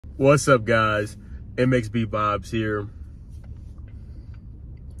What's up, guys? MXB Vibes here.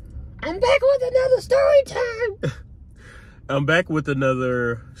 I'm back with another story time. I'm back with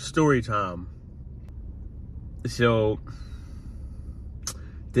another story time. So,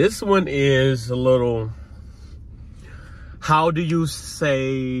 this one is a little, how do you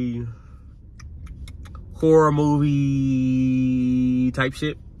say, horror movie type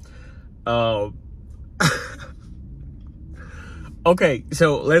shit. Okay,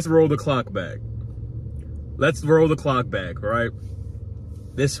 so let's roll the clock back. Right?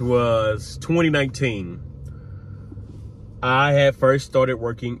 This was 2019. I had first started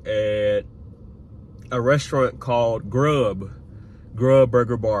working at a restaurant called Grub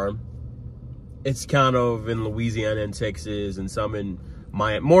Burger Bar. It's kind of in Louisiana and Texas, and some in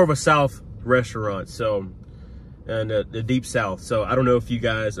Miami, more of a South restaurant. So, and the deep South. So I don't know if you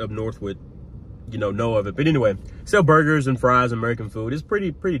guys up north would, know of it. But anyway, sell burgers and fries, American food. It's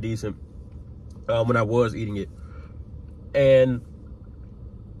pretty decent when I was eating it. And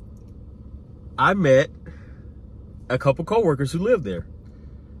I met a couple coworkers who lived there.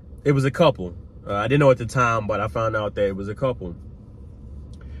 It was a couple. I didn't know at the time, but I found out that it was a couple.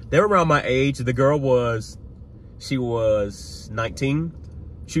 They were around my age. The girl she was 19.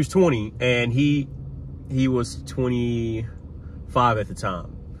 She was 20, and he was 25 at the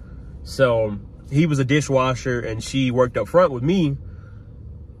time. So he was a dishwasher, and she worked up front with me,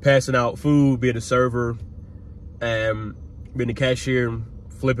 passing out food, being a server, and being a cashier,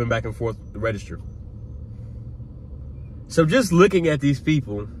 flipping back and forth the register. So just looking at these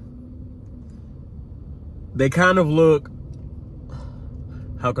people, they kind of look,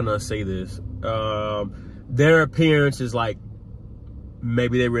 how can I say this? Their appearance is like,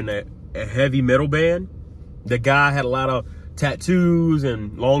 maybe they were in a heavy metal band. The guy had a lot of tattoos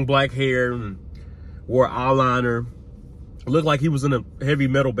and long black hair and wore eyeliner. It looked like he was in a heavy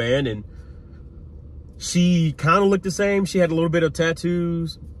metal band, and she kind of looked the same. She had a little bit of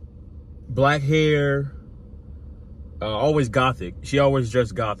tattoos, black hair, always gothic. She always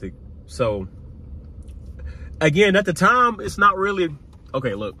dressed gothic. So again, at the time, it's not really,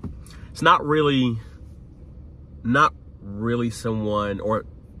 okay, look, it's not really someone, or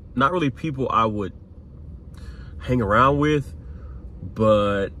not really people I would hang around with.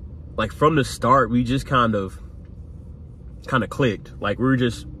 But like from the start, we just kind of clicked. Like we were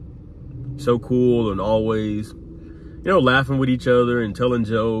just so cool and always, laughing with each other and telling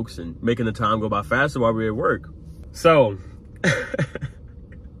jokes and making the time go by faster while we were at work. So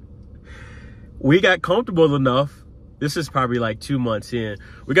we got comfortable enough. This is probably like 2 months in.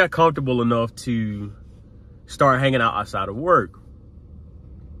 We got comfortable enough to start hanging out outside of work.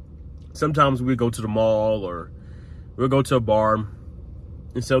 Sometimes we'd go to the mall or we'd go to a bar.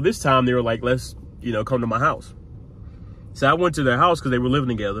 And so this time they were like, let's, come to my house. So I went to their house because they were living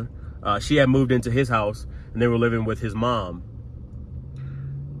together. She had moved into his house and they were living with his mom.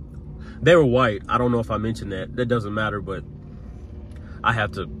 They were white. I don't know if I mentioned that. That doesn't matter, but I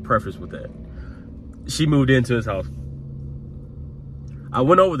have to preface with that. She moved into his house. I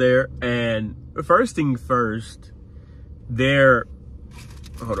went over there, and first thing first,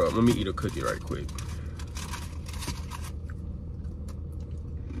 hold on, let me eat a cookie right quick.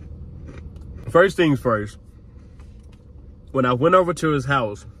 First things first, when I went over to his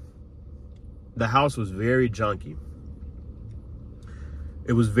house, the house was very junky.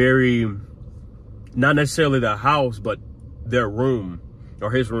 It was very, not necessarily the house, but their room,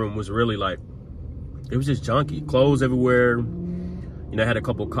 or his room, was really like, it was just junky. Clothes everywhere. I had a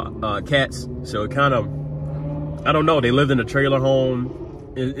couple cats, so it kind of, I don't know, they lived in a trailer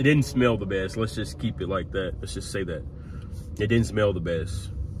home. It didn't smell the best. Let's just keep it like that. Let's just say that. It didn't smell the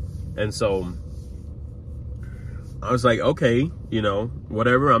best. And so I was like, okay,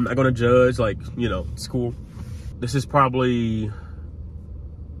 whatever. I'm not going to judge. Like, it's cool. This is probably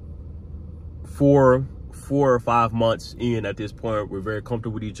four or 5 months in at this point. We're very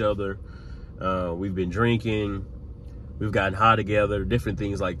comfortable with each other. We've been drinking. We've gotten high together, different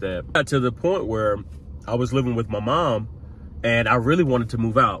things like that. Got to the point where I was living with my mom and I really wanted to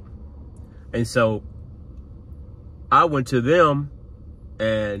move out. And so I went to them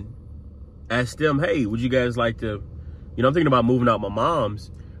and asked them, hey, would you guys like to, I'm thinking about moving out my mom's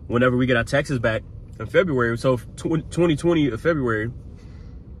whenever we get our taxes back in February. So 2020 of February,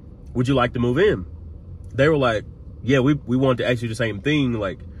 would you like to move in? They were like, yeah, we wanted to ask you the same thing.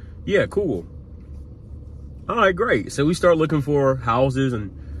 Like, yeah, cool. All right, great. So we start looking for houses,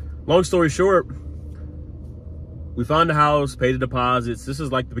 and long story short, we found a house, paid the deposits. This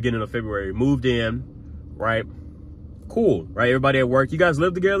is like the beginning of February. Moved in, right? Cool, right? Everybody at work, you guys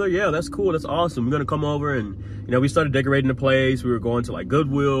live together? Yeah, that's cool. That's awesome. We're gonna come over, and you know, we started decorating the place. We were going to like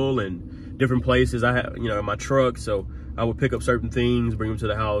Goodwill and different places. I had, you know, in my truck, so I would pick up certain things, bring them to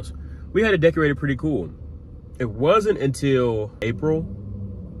the house. We had it decorated pretty cool. It wasn't until April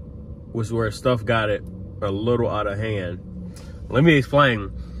was where stuff got it a little out of hand. Let me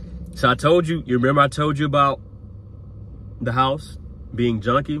explain. So I told you, you remember I told you about the house being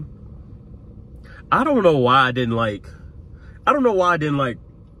junky? I don't know why I didn't like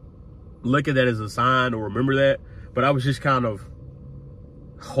look at that as a sign or remember that, but I was just kind of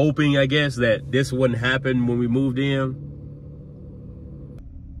hoping, I guess, that this wouldn't happen when we moved in.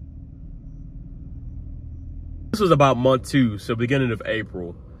 This was about month 2, so beginning of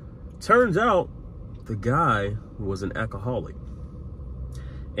April. Turns out the guy was an alcoholic,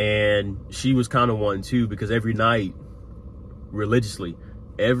 and she was kind of one too, because every night, religiously,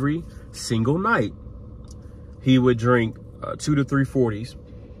 every single night, he would drink 2 to 3 40s,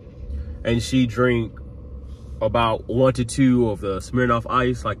 and she drink about 1 to 2 of the Smirnoff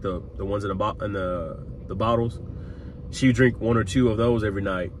Ice, like the ones in the bottles. She would drink 1 or 2 of those every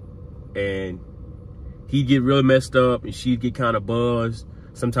night, and he'd get really messed up, and she'd get kind of buzzed.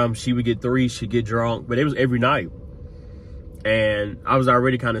 Sometimes she would get 3, she'd get drunk, but it was every night. And I was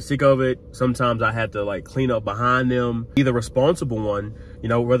already kind of sick of it. Sometimes I had to like clean up behind them. Be the responsible one, you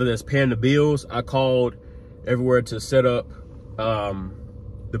know, whether that's paying the bills. I called everywhere to set up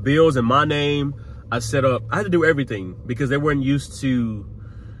the bills in my name. I had to do everything because they weren't used to,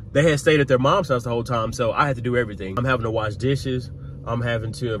 they had stayed at their mom's house the whole time. So I had to do everything. I'm having to wash dishes. I'm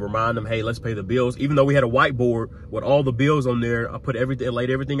having to remind them, hey, let's pay the bills. Even though we had a whiteboard with all the bills on there, I put everything,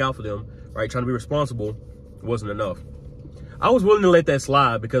 laid everything out for them, right? Trying to be responsible. It wasn't enough. I was willing to let that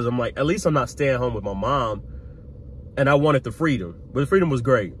slide because I'm like, at least I'm not staying home with my mom, and I wanted the freedom. But the freedom was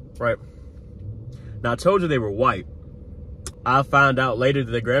great, right? Now, I told you they were white. I found out later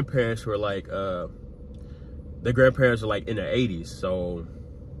that their grandparents were like, in their 80s. So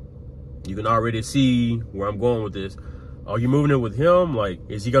you can already see where I'm going with this. Are you moving in with him? Like,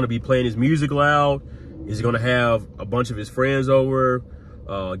 is he going to be playing his music loud? Is he going to have a bunch of his friends over,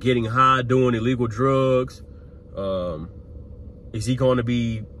 getting high, doing illegal drugs? Is he going to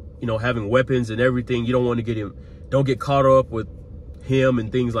be, you know, having weapons and everything? You don't want to don't get caught up with him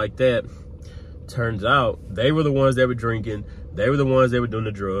and things like that. Turns out they were the ones that were drinking. They were the ones that were doing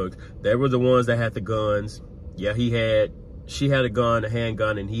the drugs. They were the ones that had the guns. Yeah, she had a gun, a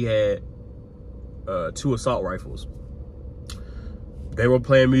handgun, and he had 2 assault rifles. They were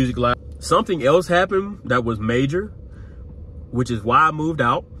playing music loud. Something else happened that was major, which is why I moved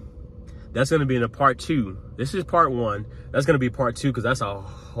out. That's going to be in a part 2. This is part 1. That's going to be part 2 because that's a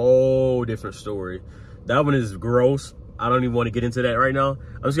whole different story. That one is gross. I don't even want to get into that right now.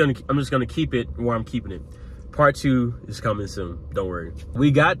 I'm just gonna keep it where I'm keeping it. Part 2 is coming soon. Don't worry. We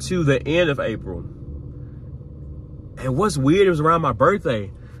got to the end of April, and what's weird, it was around my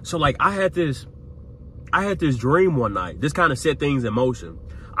birthday. So like I had this dream one night. This kind of set things in motion.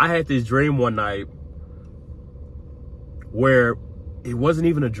 I had this dream one night where it wasn't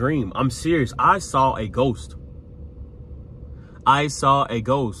even a dream. I'm serious. I saw a ghost. I saw a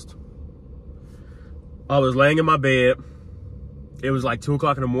ghost. I was laying in my bed. It was like 2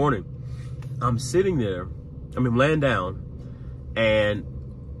 o'clock in the morning. I'm sitting there. I'm laying down, and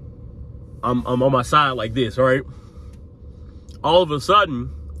I'm on my side like this, right? All of a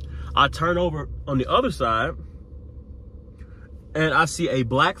sudden, I turn over on the other side, and I see a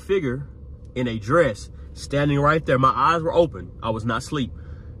black figure in a dress standing right there. My eyes were open. I was not asleep.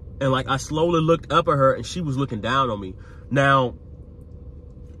 And like I slowly looked up at her, and she was looking down on me. Now,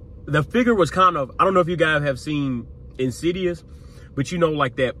 the figure was kind of, I don't know if you guys have seen Insidious, but you know,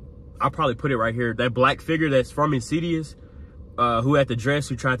 like that, I'll probably put it right here, that black figure that's from Insidious, who had the dress,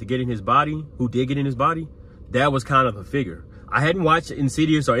 who tried to get in his body, who did get in his body, that was kind of the figure. I hadn't watched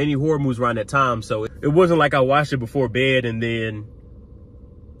Insidious or any horror movies around that time, so it wasn't like I watched it before bed and then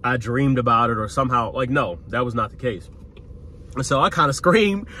I dreamed about it or somehow, like, no, that was not the case. And so I kind of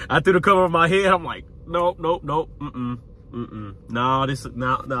screamed. I threw the cover of my head. I'm like, nope, no, this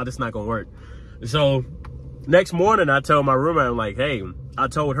not gonna work. So next morning, I told my roommate, I'm like, hey, I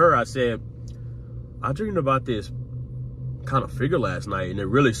told her, I said, I dreamed about this kind of figure last night, and it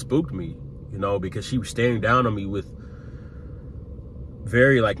really spooked me, you know, because she was staring down on me with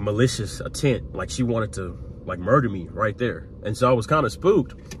very like malicious intent, like she wanted to like murder me right there. And so I was kind of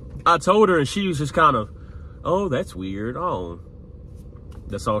spooked. I told her, and she was just kind of, oh, that's weird. Oh,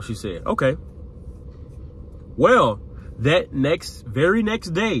 that's all she said. Okay. Well, that very next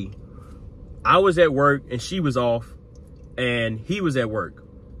day, I was at work and she was off, and he was at work.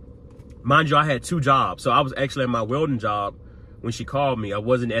 Mind you, I had 2 jobs. So I was actually at my welding job when she called me. I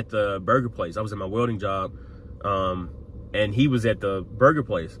wasn't at the burger place. I was at my welding job. And he was at the burger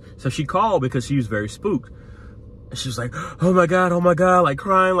place. So she called because she was very spooked. And she was like, oh my God, like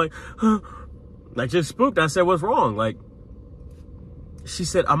crying, like, huh. Like just spooked. I said, what's wrong? Like, she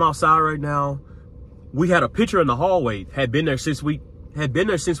said, I'm outside right now. We had a picture in the hallway, had been there since we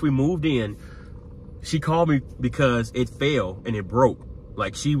moved in. She called me because it fell and it broke.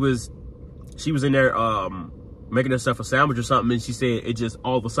 Like she was in there making herself a sandwich or something, and she said it just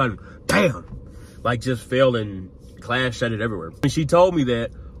all of a sudden, damn, like just fell and glass shattered everywhere. When she told me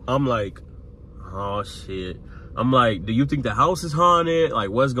that, I'm like, oh shit. I'm like, do you think the house is haunted? Like,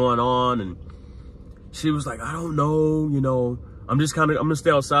 what's going on? And she was like, I don't know, you know, I'm gonna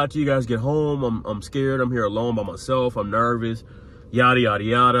stay outside till you guys get home. I'm scared. I'm here alone by myself. I'm nervous, yada, yada,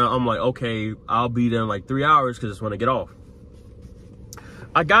 yada. I'm like, okay, I'll be there in like 3 hours because I just want to get off.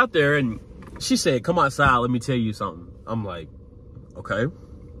 I got there and she said, come outside, let me tell you something. I'm like, okay.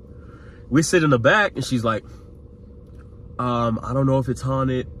 We sit in the back and she's like, I don't know if it's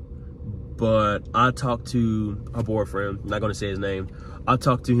haunted, but I talked to her boyfriend. I'm not going to say his name. I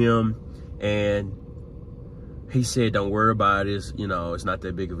talked to him and he said, don't worry about it. It's, you know, it's not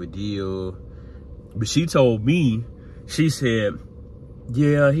that big of a deal. But she told me, she said,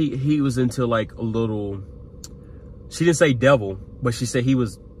 yeah, he was into like a little, she didn't say devil, but she said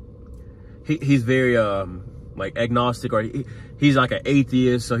he's very like agnostic, or he's like an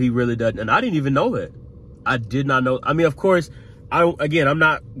atheist, so he really doesn't. And I didn't even know that. I did not know. I mean, of course, I'm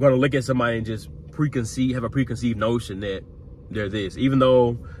not going to look at somebody and just have a preconceived notion that they're this. Even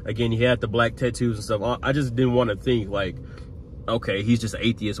though, again, he had the black tattoos and stuff, I just didn't want to think like, okay, he's just an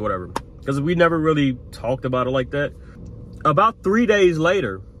atheist or whatever. Because we never really talked about it like that. About 3 days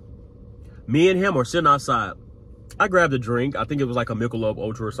later, me and him are sitting outside. I grabbed a drink. I think it was like a Michelob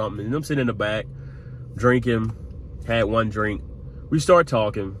Ultra or something. And I'm sitting in the back, drinking, had one drink. We start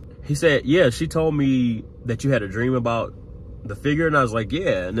talking. He said, yeah, she told me that you had a dream about the figure. And I was like,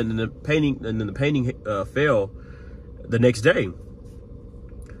 yeah. And then the painting fell the next day.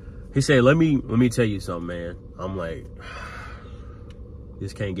 He said, let me tell you something, man. I'm like,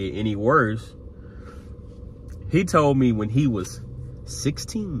 this can't get any worse. He told me when he was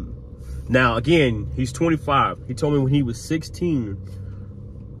 16. Now, again, he's 25. He told me when he was 16,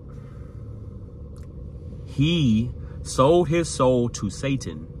 he sold his soul to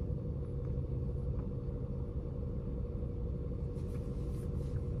Satan.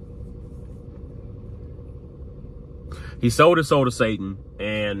 He sold his soul to Satan,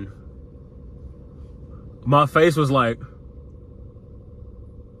 and my face was like,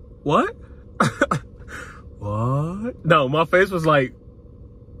 what? What? No, my face was like,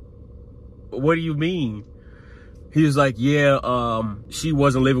 what do you mean? He was like, yeah, she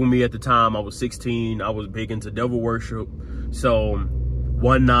wasn't living with me at the time. I was 16. I was big into devil worship. So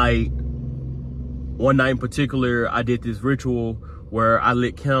one night in particular, I did this ritual where I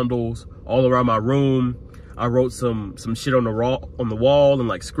lit candles all around my room. I wrote some shit on the wall and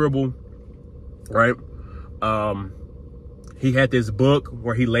like scribble, right? He had this book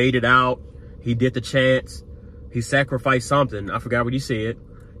where he laid it out. He did the chants. He sacrificed something. I forgot what he said.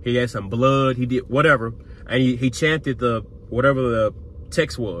 He had some blood. He did whatever. And he chanted whatever the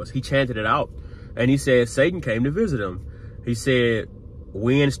text was. He chanted it out. And he said Satan came to visit him. He said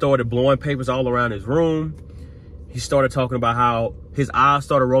wind started blowing papers all around his room. He started talking about how his eyes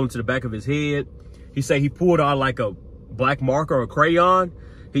started rolling to the back of his head. He said he pulled out like a black marker or a crayon.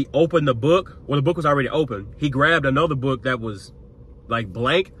 He opened the book. Well, the book was already open. He grabbed another book that was like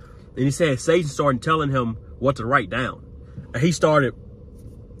blank. And he said Satan started telling him what to write down. And he started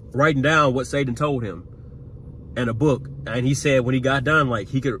writing down what Satan told him in a book. And he said when he got done, like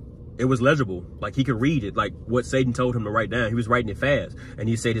it was legible. Like he could read it, like what Satan told him to write down. He was writing it fast. And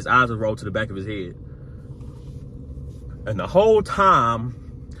he said his eyes would roll to the back of his head. And the whole time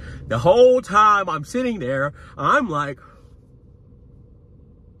I'm sitting there, I'm like,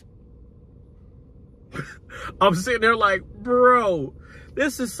 I'm sitting there like, bro,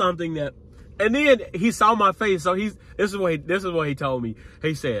 this is something that, and then he saw my face. So this is what he told me.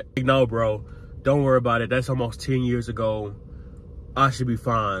 He said, no, bro, don't worry about it. That's almost 10 years ago. I should be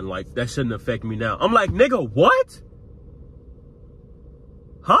fine. Like, that shouldn't affect me now. I'm like, nigga, what?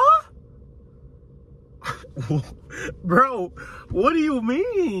 Huh? Bro, what do you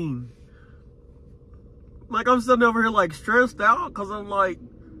mean? Like, I'm sitting over here like stressed out because I'm like,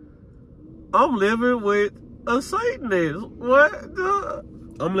 I'm living with a Satanist. What the?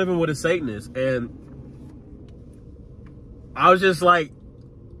 I'm living with a Satanist. And I was just like,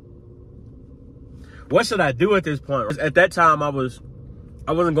 what should I do at this point? At that time, I was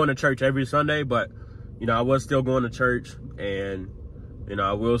I wasn't going to church every Sunday, but, you know, I was still going to church, and, you know,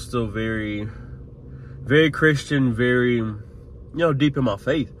 I was still very, very Christian, very, you know, deep in my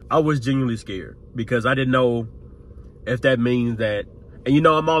faith. I was genuinely scared because I didn't know if that means that, and, you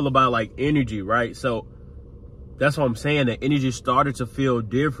know, I'm all about, like, energy, right? So that's what I'm saying. The energy started to feel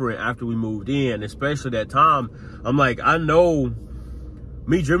different after we moved in, especially that time. I'm like, I know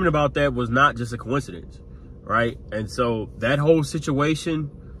me dreaming about that was not just a coincidence, right? And so that whole situation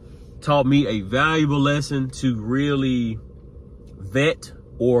taught me a valuable lesson to really vet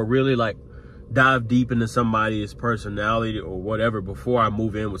or really like dive deep into somebody's personality or whatever before I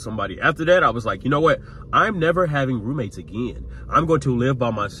move in with somebody. After that, I was like, you know what? I'm never having roommates again. I'm going to live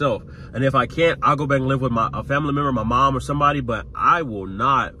by myself. And if I can't, I'll go back and live with a family member, my mom or somebody, but I will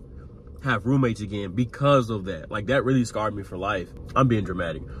not have roommates again because of that. Like, that really scarred me for life. I'm being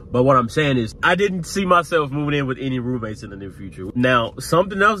dramatic. But what I'm saying is I didn't see myself moving in with any roommates in the near future. Now,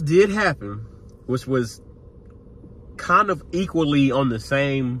 something else did happen, which was kind of equally on the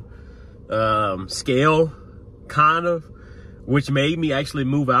same scale, kind of, which made me actually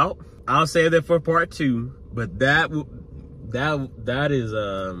move out. I'll say that for part 2, but that is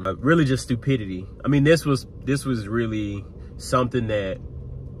really just stupidity. I mean, this was really something that,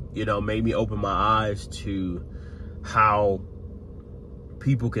 you know, made me open my eyes to how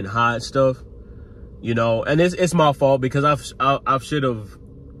people can hide stuff, you know. And it's my fault because I should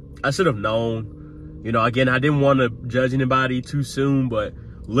have known, you know. Again, I didn't want to judge anybody too soon, but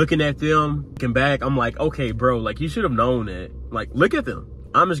looking at them, looking back, I'm like, okay, bro, like, you should have known that. Like, look at them.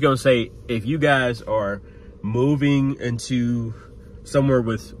 I'm just gonna say, if you guys are moving into somewhere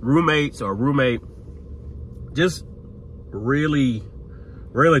with roommates or roommate, just really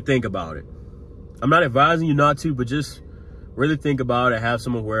think about it. I'm not advising you not to, but just really think about it, have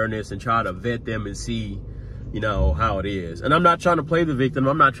some awareness, and try to vet them and see, you know, how it is. And I'm not trying to play the victim.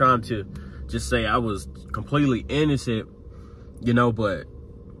 I'm not trying to just say I was completely innocent, you know, but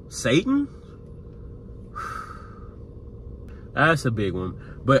Satan? That's a big one.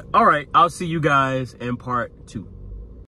 But all right, I'll see you guys in part 2.